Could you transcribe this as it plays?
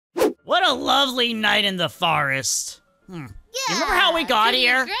What a lovely night in the forest. Yeah. You remember how we got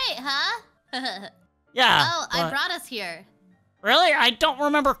here? Great, huh? Yeah. Oh, I brought us here. Really? I don't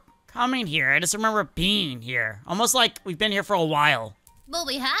remember coming here. I just remember being here. Almost like we've been here for a while. Well,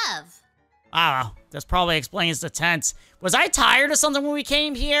 we have. Oh, this probably explains the tent. Was I tired or something when we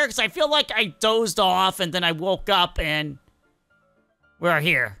came here? Because I feel like I dozed off and then I woke up and we're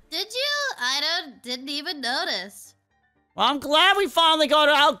here. Did you? I didn't even notice. Well, I'm glad we finally go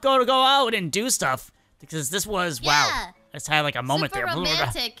out and do stuff. Because this was, wow. I just had like a moment Super there.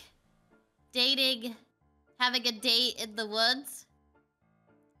 romantic. Dating, having a date in the woods.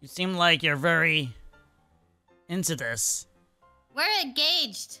 You seem like you're very into this. We're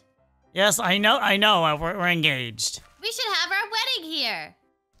engaged. Yes, I know, we're engaged. We should have our wedding here.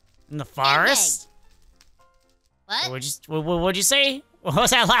 In the forest? What? What'd you say? What was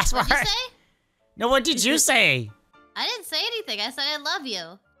that last part? What'd you say? No, what did you say? I didn't say anything. I said I love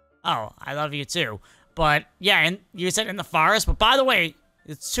you. Oh, I love you too. But, yeah, and you said in the forest. But by the way,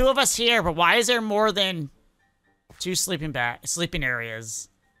 it's 2 of us here, but why is there more than 2 sleeping areas?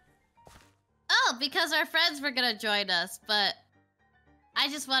 Oh, because our friends were gonna join us, but I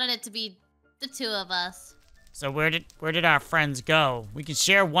just wanted it to be the 2 of us. So where did our friends go? We can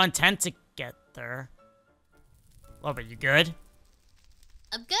share one tent together. Lolbit, you good?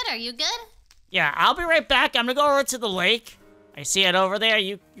 I'm good. Are you good? Yeah, I'll be right back. I'm gonna go over to the lake. I see it over there.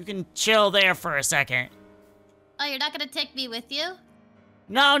 You can chill there for a second. Oh, you're not gonna take me with you?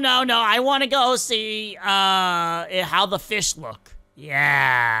 No. I want to go see how the fish look.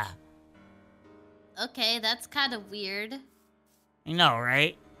 Yeah. Okay, that's kind of weird. I know,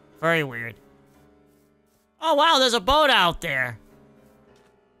 right? Very weird. Oh, wow, there's a boat out there.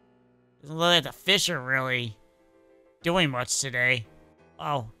 Doesn't look like the fish are really doing much today.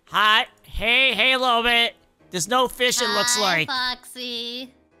 Oh, hi. Hey, Lolbit. There's no fish, it looks like. Hi,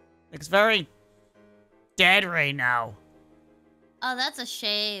 Foxy. Looks very dead right now. Oh, that's a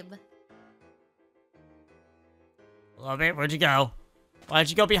shame. Lolbit, where'd you go? Why'd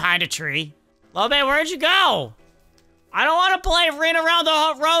you go behind a tree? Lolbit, where'd you go? I don't want to play Ring Around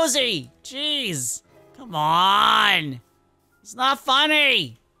the Rosie. Jeez. Come on. It's not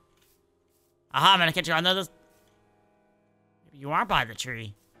funny. Aha, I'm gonna catch you on the... You are by the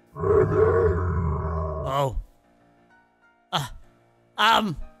tree. Oh.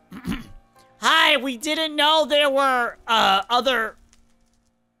 Hi, we didn't know there were, other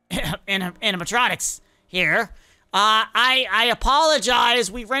animatronics here. I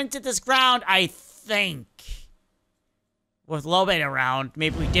apologize. We rented this ground, I think. With Lolbit around,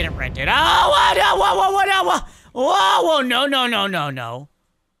 maybe we didn't rent it. Oh, no, whoa, no. No. No.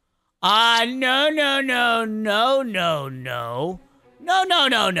 Oh, no.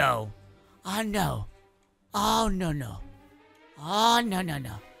 Oh, no. Oh, no.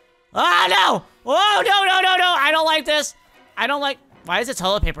 Oh, no. Oh, no. I don't like this. Why is it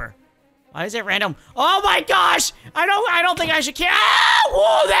toilet paper? Why is it random? Oh my gosh! I don't think I should care. Ah!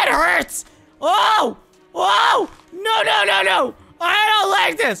 Whoa, that hurts! Oh! Whoa! No! I don't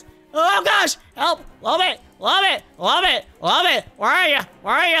like this! Oh gosh! Help! Lolbit! Where are you?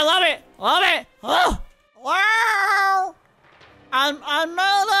 Lolbit! Oh! Wow! I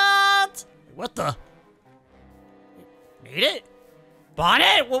made it! What the? Made it?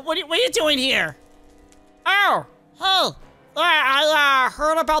 Bonnet? What are you doing here? Oh! Hey! I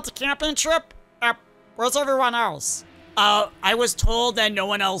heard about the camping trip. Where's everyone else? I was told that no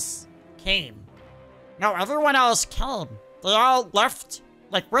one else came. No, everyone else came. They all left,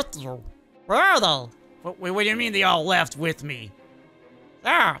 like, with you. Where are they? What do you mean they all left with me?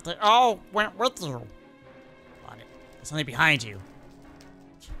 Yeah, they all went with you. Got it. There's something behind you.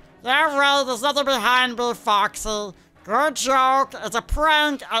 Yeah, right, there's nothing behind me, Foxy. Good joke. It's a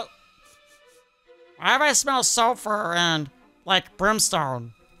prank. Why do I smell sulfur and, like,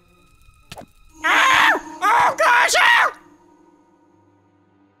 brimstone? Ah! Oh, gosh! Ah!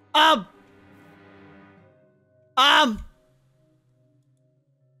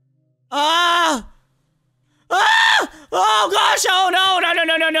 Oh, gosh! Oh,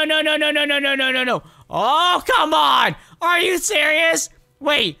 no. Oh, come on! Are you serious?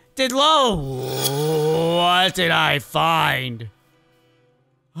 Wait, what did I find?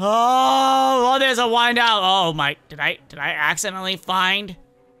 Oh, there's a wind out. Oh my, did I accidentally find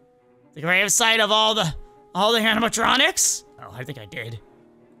the grave site of all the animatronics? Oh, I think I did.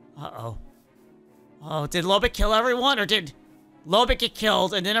 Uh-oh. Oh, did Lolbit kill everyone, or did Lolbit get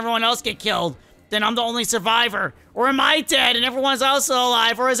killed and then everyone else get killed? Then I'm the only survivor. Or am I dead and everyone's also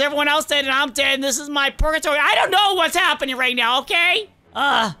alive? Or is everyone else dead and I'm dead and this is my purgatory? I don't know what's happening right now, okay?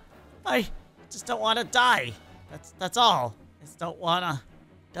 I just don't want to die. That's all. I just don't want to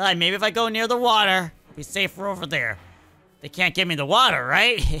Maybe if I go near the water, I'll be safer over there. They can't give me the water,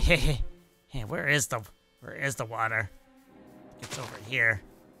 right? Hey, where is the water? It's over here.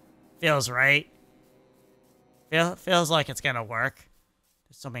 Feels right. Feels like it's gonna work.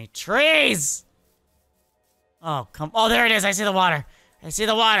 There's so many trees. Oh, oh, there it is. I see the water. I see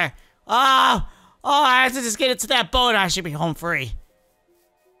the water. Oh, I have to just get into that boat. I should be home free.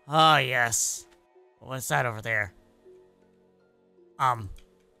 Oh, yes. What's that over there?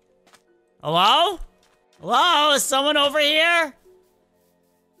 Hello? Hello? Is someone over here?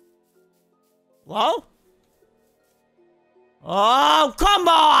 Hello? Oh, come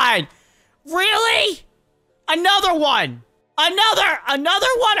on! Really? Another one! Another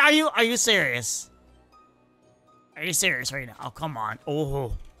one? Are you serious? Are you serious right now? Oh, come on.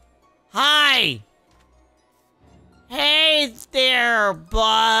 Oh. Hi! Hey there,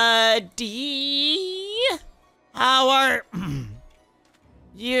 buddy! How are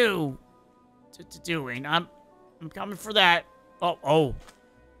you doing? I'm coming for that. Oh.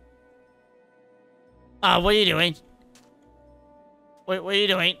 What are you doing? What are you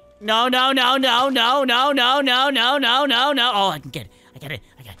doing? No. Oh, I can get it. I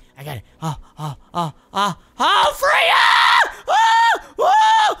got it. Oh, Freya!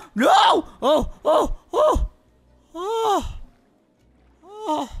 Oh, no!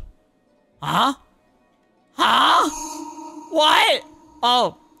 Huh? What?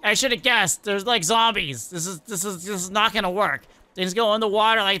 Oh, I should have guessed. There's like zombies. This is not gonna work. They just go in the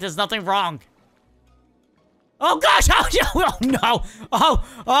water like there's nothing wrong. Oh gosh! Oh no! Oh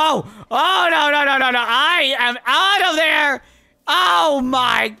no! I am out of there! Oh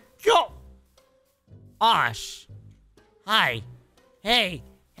my god! Osh. Hi. Hey.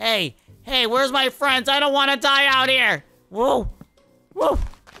 Where's my friends? I don't want to die out here. Whoa.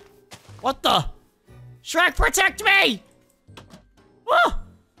 What the? Shrek, protect me! Whoa!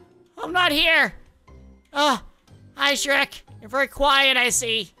 I'm not here. Hi, Shrek. You're very quiet, I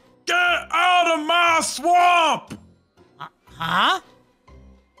see. Get out of my swamp! Huh?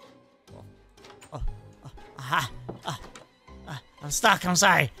 I'm stuck. I'm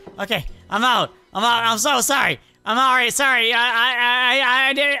sorry. Okay, I'm out. I'm so sorry. I'm alright. Sorry.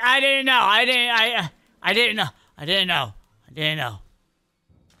 I didn't know. I didn't know.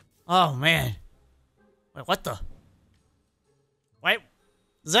 Oh man. Wait, what the? Wait,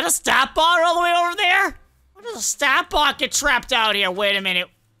 is that a stat bot all the way over there? What does a stat bot get trapped out here? Wait a minute.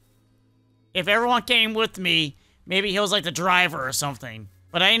 If everyone came with me, maybe he was like the driver or something.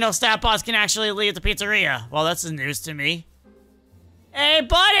 But I didn't know stat bots can actually leave the pizzeria. Well, that's news to me. Hey,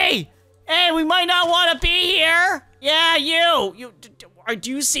 buddy! Hey, we might not want to be here. Yeah, you. Do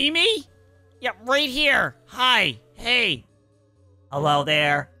you see me? Yeah, right here. Hi. Hey. Hello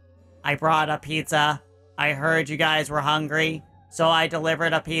there. I brought a pizza. I heard you guys were hungry, so I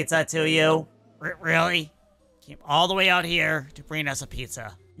delivered a pizza to you. Really? Came all the way out here to bring us a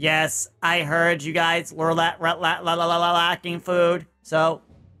pizza. Yes, I heard you guys were lacking food, so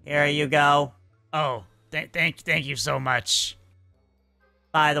here you go. Oh, thank you so much.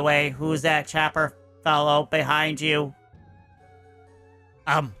 By the way, who's that chapper fellow behind you?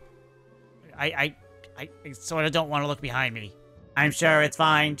 I sort of don't want to look behind me. I'm sure it's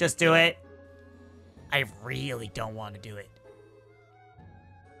fine. Just do it. I really don't want to do it.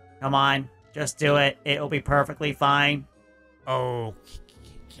 Come on, just do it. It'll be perfectly fine.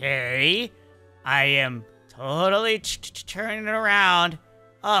 Okay. I am totally turning it around.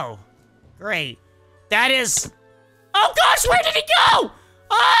 Oh, great. That is... Oh gosh, where did he go?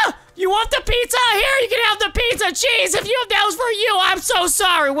 You want the pizza? Here, you can have the pizza. Jeez, if that was for you, I'm so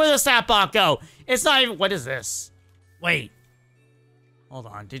sorry. Where does that bot go? It's not even... What is this? Wait. Hold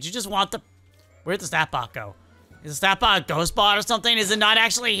on. Did you just want the... Where does that bot go? Is that bot a ghost bot or something? Is it not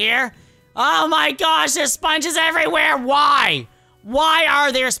actually here? Oh my gosh, there's sponges everywhere. Why? Why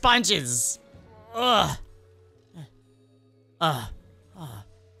are there sponges? Ugh.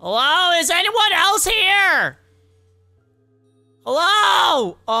 Hello? Is anyone else here?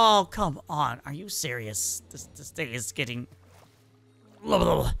 Hello? Oh, come on. Are you serious? This day is getting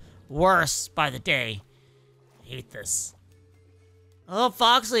worse by the day. I hate this. Oh,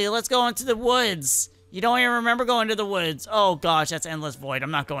 Foxy, let's go into the woods. You don't even remember going to the woods. Oh gosh, that's endless void.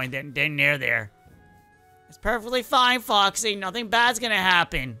 I'm not going near there. It's perfectly fine, Foxy. Nothing bad's gonna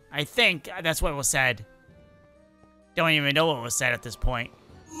happen. I think that's what was said. Don't even know what was said at this point.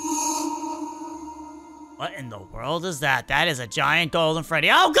 What in the world is that? That is a giant golden Freddy.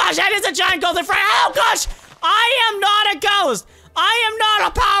 Oh gosh, that is a giant golden Freddy. Oh gosh, I am not a ghost. I am not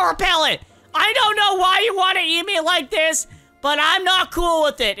a power pellet. I don't know why you want to eat me like this, but I'm not cool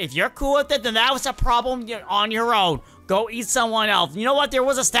with it. If you're cool with it, then that was a problem on your own. Go eat someone else. You know what? There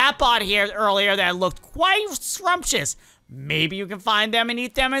was a stat bot here earlier that looked quite scrumptious. Maybe you can find them and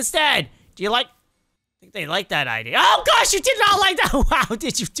eat them instead. Do you like... I think they like that idea. Oh gosh, you did not like that. Wow,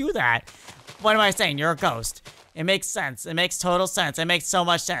 did you do that? What am I saying? You're a ghost. It makes sense. It makes total sense. It makes so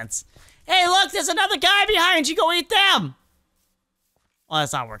much sense. Hey, look, there's another guy behind you. Go eat them. Oh,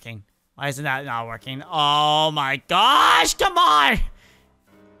 that's not working. Why isn't that not working? Oh my gosh, come on. I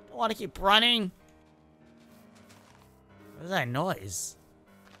don't want to keep running. What is that noise?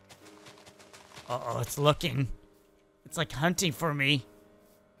 Uh-oh, it's looking. It's like hunting for me.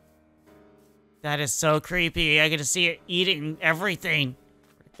 That is so creepy. I get to see it eating everything.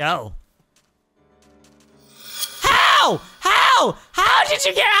 Where'd it go? How? How? How did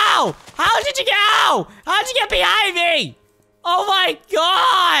you get out? How did you get out? How did you get behind me? Oh my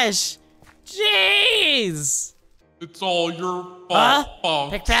gosh! Jeez! It's all your fault,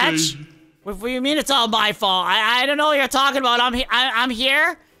 Foxy. Pigpatch? What do you mean it's all my fault? I don't know what you're talking about. I'm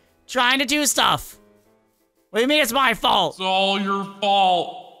here trying to do stuff. What do you mean it's my fault? It's all your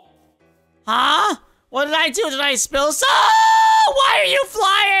fault. Huh? What did I do? Did I spill some? Oh, why are you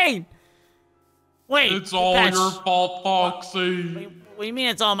flying? Wait. It's all your fault, Foxy. Wait, what do you mean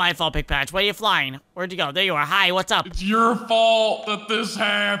it's all my fault, Pigpatch? Where are you flying? Where'd you go? There you are. Hi, what's up? It's your fault that this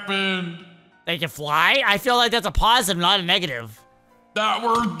happened. They can fly? I feel like that's a positive, not a negative. That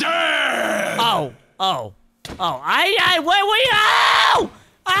we're dead. Oh. Wait, ow!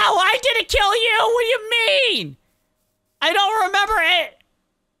 Ow, I didn't kill you! What do you mean? I don't remember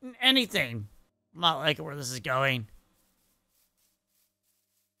anything. I'm not liking where this is going.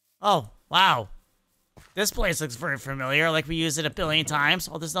 Oh, wow. This place looks very familiar, like we used it a billion times.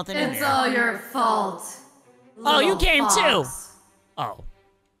 Oh, there's nothing in here. It's all your fault. Oh, you came Fox. too. Oh,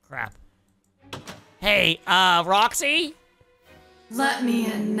 crap. Hey, Roxy? Let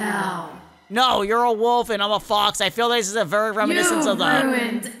me in now. No, you're a wolf and I'm a fox. I feel this is a very reminiscence of the... You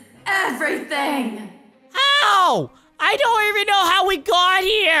ruined everything. How? I don't even know how we got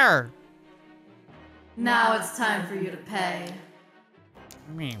here. Now it's time for you to pay.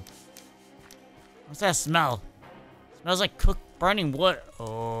 I mean, what's that smell? It smells like cooked burning wood.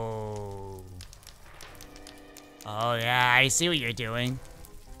 Oh. Oh yeah, I see what you're doing.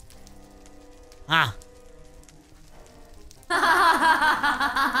 Huh.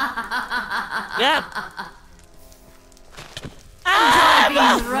 Yep.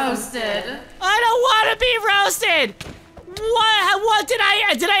 Being roasted. I don't want to be roasted. What did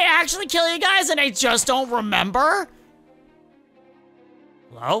I actually kill you guys and I just don't remember?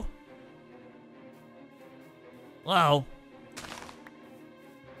 Hello? Hello?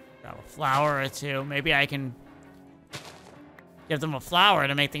 Got a flower or two. Maybe I can give them a flower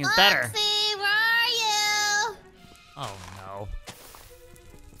to make things better. Foxy, where are you? Oh no.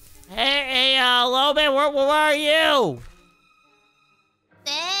 Hey, Lolbit, where are you?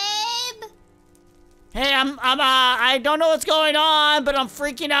 Babe? Hey, I don't know what's going on, but I'm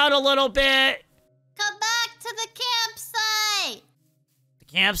freaking out a little bit. Come back to the campsite. The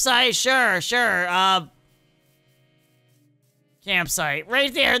campsite? Sure. Campsite.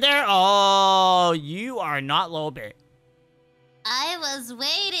 Right there. Oh, you are not Lolbit. I was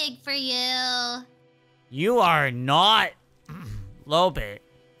waiting for you. You are not Lolbit.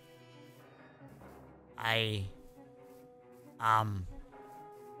 I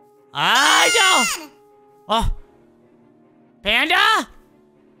don't. Oh, Panda?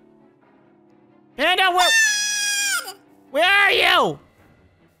 Panda, where are you?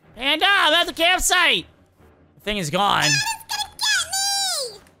 Panda, I'm at the campsite. The thing is gone.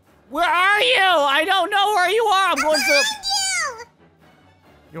 Where are you? I don't know where you are. I'm going to.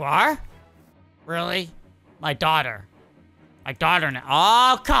 You are? Really? My daughter. My daughter now.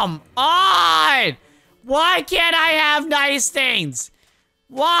 Oh, come on! Why can't I have nice things?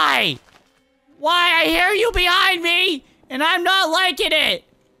 Why? I hear you behind me, and I'm not liking it.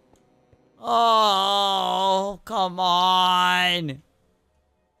 Oh, come on.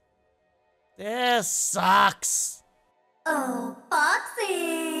 This sucks. Oh,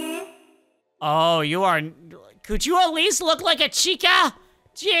 Foxy. Oh, you are... Could you at least look like a Chica?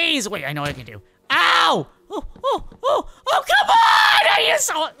 Jeez, wait, I know what I can do. Ow! Oh, come on! Are you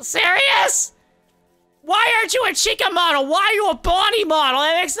so serious? Why aren't you a Chica model? Why are you a Bonnie model?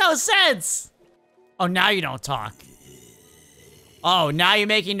 That makes no sense. Oh, now you don't talk. Oh, now you're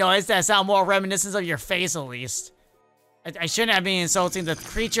making noise that sound more reminiscent of your face, at least. I shouldn't have been insulting the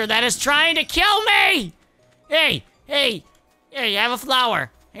creature that is trying to kill me! Hey, here, you have a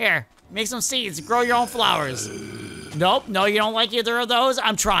flower. Here, make some seeds, grow your own flowers. Nope, no, you don't like either of those?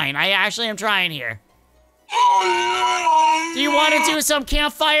 I'm trying. I actually am trying here. Do you want to do some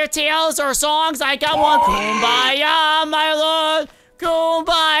campfire tales or songs? I got one. Kumbaya, my lord.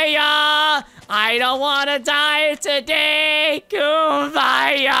 Kumbaya. I don't want to die today.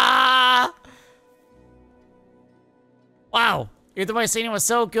 Kumbaya. Wow. Either my singing was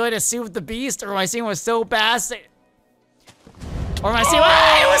so good as Soothe the Beast, or my singing was so bad. Or my singing,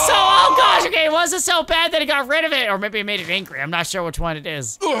 it was so, oh gosh, okay, it wasn't so bad that it got rid of it. Or maybe it made it angry. I'm not sure which one it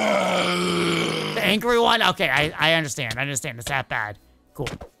is. The angry one? Okay, I understand. I understand. It's that bad. Cool.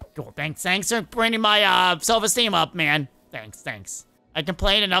 Cool. Thanks for bringing my self-esteem up, man. Thanks. I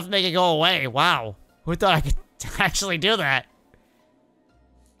complained enough to make it go away. Wow. Who thought I could actually do that?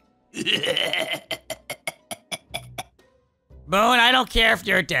 Moon, I don't care if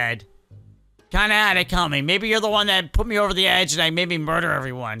you're dead. Kinda had it coming. Maybe you're the one that put me over the edge and I made me murder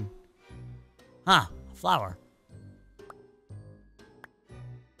everyone. Huh, a flower.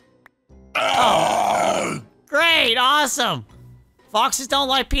 Oh. Great, awesome. Foxes don't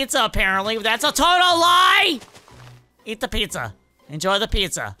like pizza, apparently. That's a total lie! Eat the pizza. Enjoy the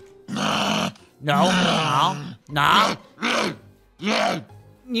pizza. No.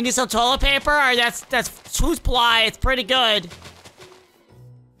 You need some toilet paper? Or that's tooth ply. It's pretty good.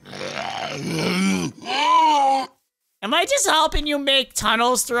 Am I just helping you make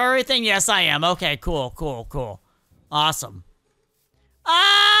tunnels through everything? Yes, I am. Okay, cool. Awesome.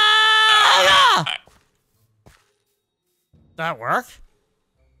 Ah! That work?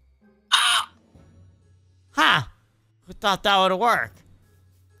 Huh. Who thought that would work?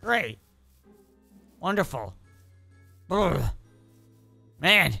 Great. Wonderful. Ugh.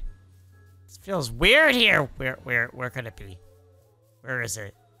 Man. This feels weird here. Where could it be? Where is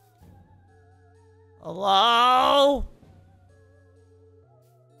it? Hello?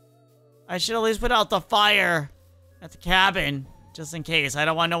 I should at least put out the fire at the cabin, just in case. I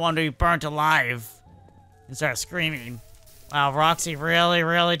don't want no one to be burnt alive and start screaming. Wow, Roxy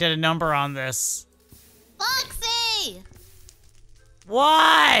really did a number on this. Foxy!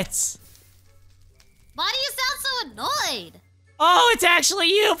 What? Why do you sound so annoyed? Oh, it's actually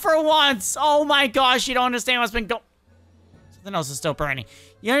you for once. Oh my gosh, you don't understand what's been going. Something else is still burning.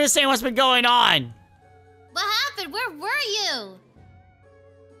 You understand what's been going on? What happened? Where were you?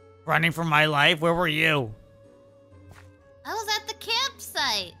 Running for my life? Where were you? I was at the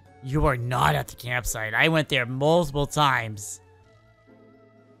campsite. You were not at the campsite. I went there multiple times.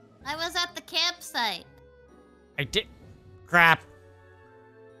 I was at the campsite. I did. Crap.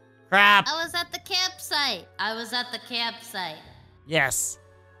 Crap. I was at the campsite. I was at the campsite. Yes.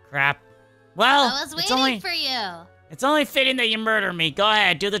 Crap. Well, I was waiting for you. It's only fitting that you murder me. Go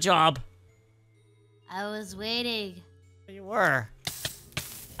ahead, do the job. I was waiting. You were.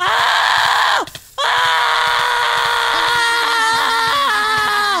 Ah!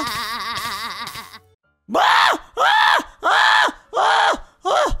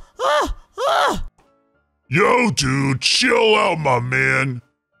 Yo, dude, chill out, my man.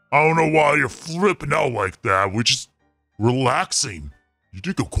 I don't know why you're flipping out like that. We're just relaxing. You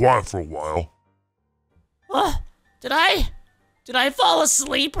did go quiet for a while. Did I fall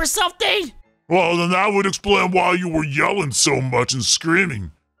asleep or something? Well, then that would explain why you were yelling so much and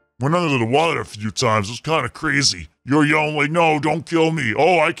screaming. Went under the water a few times. It was kind of crazy. You're yelling like, no, don't kill me.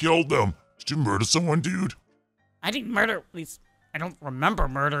 Oh, I killed them. Did you murder someone, dude? I didn't murder, at least I don't remember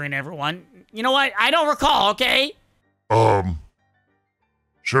murdering everyone. You know what? I don't recall, okay?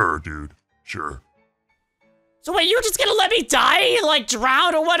 Sure, dude. Sure. So wait, you're just gonna let me die? Like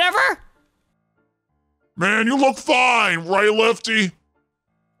drown or whatever? Man, you look fine, right, Lefty?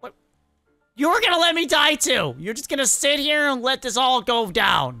 What? You were gonna let me die too. You're just gonna sit here and let this all go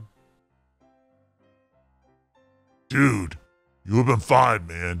down. Dude, you would've been fine,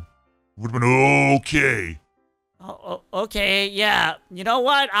 man. You would've been okay. Oh, okay, yeah. You know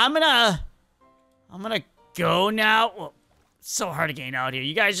what? I'm gonna go now. Well, it's so hard to get out here.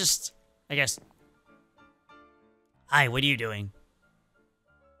 You guys just, I guess. Hi, what are you doing?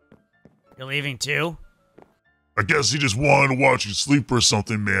 You're leaving too? I guess he just wanted to watch you sleep or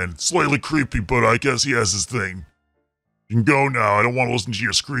something, man. Slightly creepy, but I guess he has his thing. You can go now. I don't want to listen to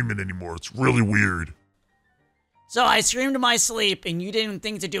your screaming anymore. It's really weird. So I screamed in my sleep and you didn't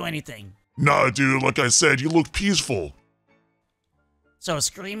think to do anything. Nah, dude, like I said, you look peaceful. So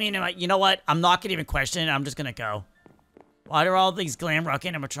screaming, you know what? I'm not gonna even question it. I'm just gonna go. Why are all these Glamrock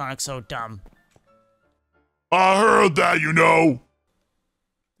animatronics so dumb? I heard that, you know.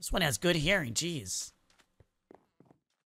 This one has good hearing, jeez.